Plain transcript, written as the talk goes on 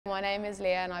My name is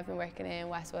Leah and I've been working in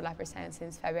Westwood Leopardstown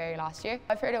since February last year.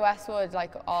 I've heard of Westwood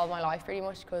like all my life pretty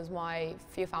much because my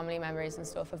few family members and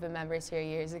stuff have been members here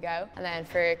years ago. And then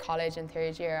for college and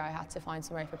third year I had to find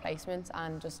somewhere for placement,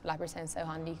 and just Leopardstown's so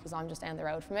handy because I'm just down the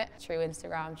road from it. Through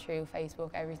Instagram, through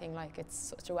Facebook, everything, like it's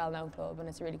such a well-known club and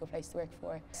it's a really good place to work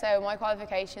for. So my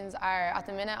qualifications are, at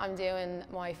the minute I'm doing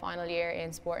my final year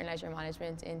in sport and leisure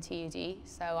management in TUD.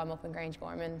 So I'm up in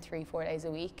Grangegorman 3-4 days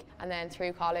a week. And then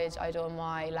through college I done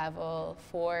my level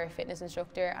 4 fitness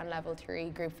instructor and level 3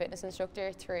 group fitness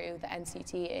instructor through the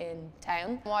NCT in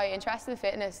town. My interest in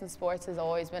fitness and sports has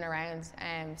always been around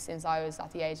since I was at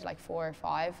the age of like 4 or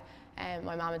 5.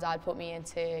 My mum and dad put me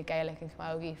into Gaelic and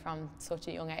Camogie from such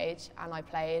a young age, and I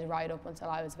played right up until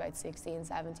I was about 16,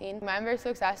 17. Member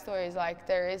success stories, like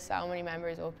there is so many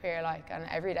members up here, like, and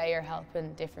every day you're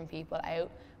helping different people out,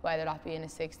 whether that be in a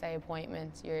 6-day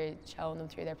appointment, you're showing them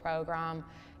through their programme,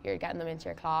 you're getting them into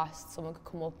your class. Someone could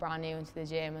come up brand new into the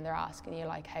gym and they're asking you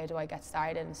like, how do I get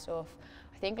started and stuff.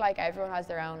 I think like everyone has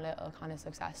their own little kind of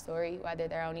success story, whether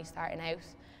they're only starting out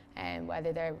and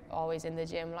whether they're always in the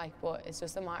gym, like, but it's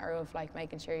just a matter of like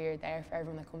making sure you're there for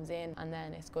everyone that comes in, and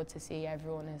then it's good to see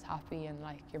everyone is happy and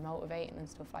like you're motivating and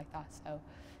stuff like that. So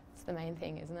it's the main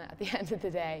thing, isn't it, at the end of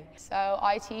the day? So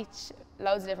I teach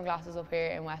loads of different classes up here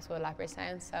in Westwood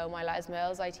Leopardstown. So my Les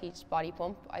Mills, I teach body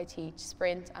pump, I teach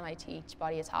sprint, and I teach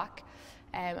body attack.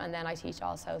 And then I teach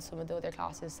also some of the other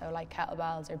classes, so like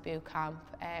kettlebells or boot camp,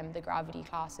 the gravity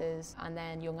classes, and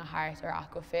then young at heart or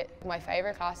aquafit. My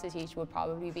favourite class to teach would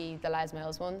probably be the Les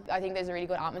Mills one. I think there's a really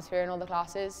good atmosphere in all the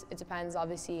classes. It depends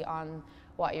obviously on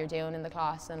what you're doing in the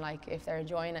class and like if they're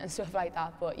enjoying it and stuff like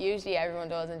that, but usually everyone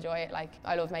does enjoy it. Like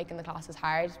I love making the classes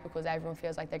hard because everyone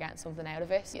feels like they're getting something out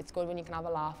of it. It's good when you can have a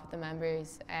laugh with the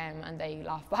members and they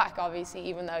laugh back obviously,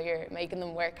 even though you're making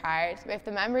them work hard. If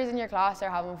the members in your class are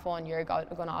having fun, you're going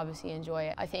to obviously enjoy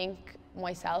it. I think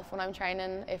myself, when I'm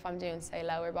training, if I'm doing say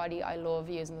lower body, I love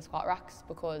using the squat racks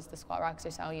because the squat racks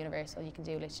are so universal. You can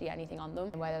do literally anything on them,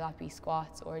 whether that be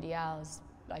squats or RDLs,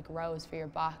 like rows for your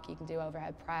back, you can do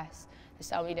overhead press. There's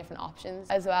so many different options.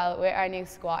 As well, with our new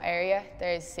squat area,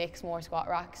 there's 6 more squat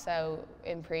racks. So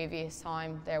in previous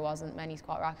time, there wasn't many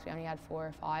squat racks. We only had 4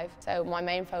 or 5. So my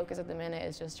main focus at the minute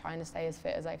is just trying to stay as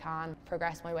fit as I can,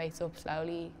 progress my weights up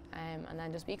slowly, and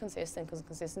then just be consistent, because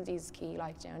consistency is key,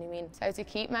 like, do you know what I mean? So to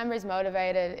keep members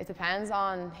motivated, it depends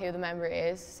on who the member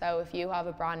is. So if you have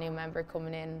a brand new member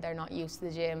coming in, they're not used to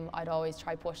the gym, I'd always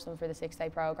try push them for the 6-day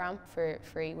program for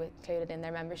free, included in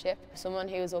their membership. Someone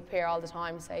who's up here all the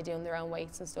time, say doing their own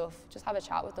weights and stuff, just have a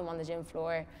chat with them on the gym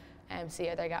floor and see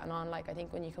how they're getting on. Like, I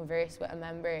think when you converse with a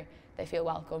member, they feel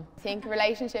welcome. I think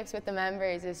relationships with the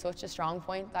members is such a strong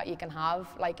point that you can have.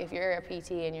 Like if you're a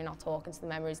PT and you're not talking to the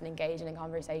members and engaging in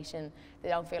conversation, they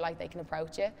don't feel like they can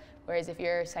approach you. Whereas if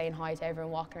you're saying hi to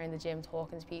everyone, walking around the gym,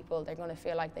 talking to people, they're going to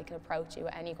feel like they can approach you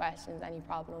with any questions, any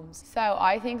problems. So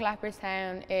I think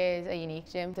Leopardstown is a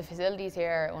unique gym. The facilities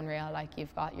here are unreal. Like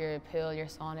you've got your pool, your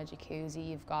sauna,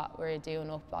 jacuzzi, we're doing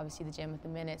up obviously the gym at the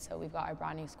minute, so we've got our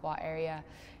brand new squat area.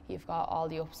 You've got all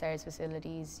the upstairs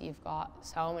facilities, you've got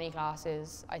so many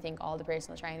classes. I think all the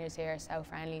personal trainers here are so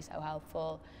friendly, so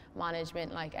helpful.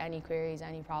 Management, like any queries,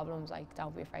 any problems, like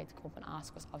don't be afraid to come up and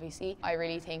ask us, obviously. I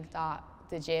really think that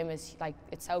the gym is like,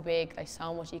 it's so big, there's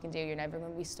so much you can do, you're never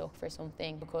going to be stuck for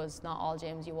something, because not all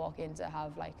gyms you walk into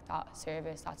have like that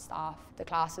service, that staff. The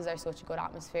classes are such a good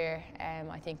atmosphere,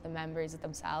 I think the members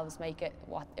themselves make it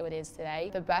what it is today.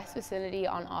 The best facility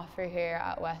on offer here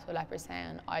at Westwood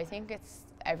Leopardstown, I think it's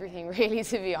everything really,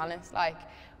 to be honest. Like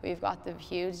we've got the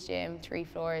huge gym, 3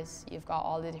 floors, you've got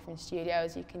all the different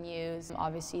studios you can use.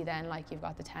 Obviously then like you've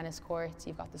got the tennis courts,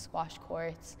 you've got the squash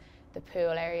courts, the pool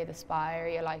area, the spa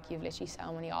area, like you've literally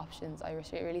so many options. I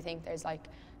really think there's like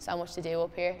so much to do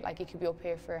up here. Like you could be up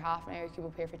here for half an hour, you could be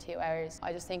up here for 2 hours.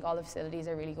 I just think all the facilities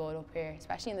are really good up here,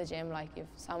 especially in the gym, like you've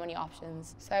so many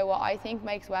options. So what I think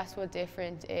makes Westwood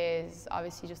different is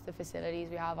obviously just the facilities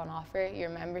we have on offer. Your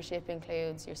membership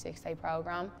includes your 6-day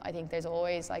program. I think there's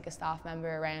always like a staff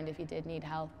member around if you did need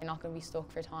help. You're not going to be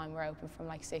stuck for time. We're open from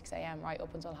like 6 AM right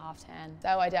up until 10:30.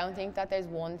 So I don't think that there's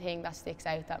one thing that sticks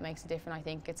out that makes it different. I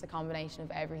think it's a combination of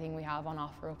everything we have on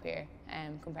offer up here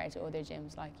compared to other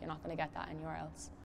gyms. Like you're not going to get that anywhere else.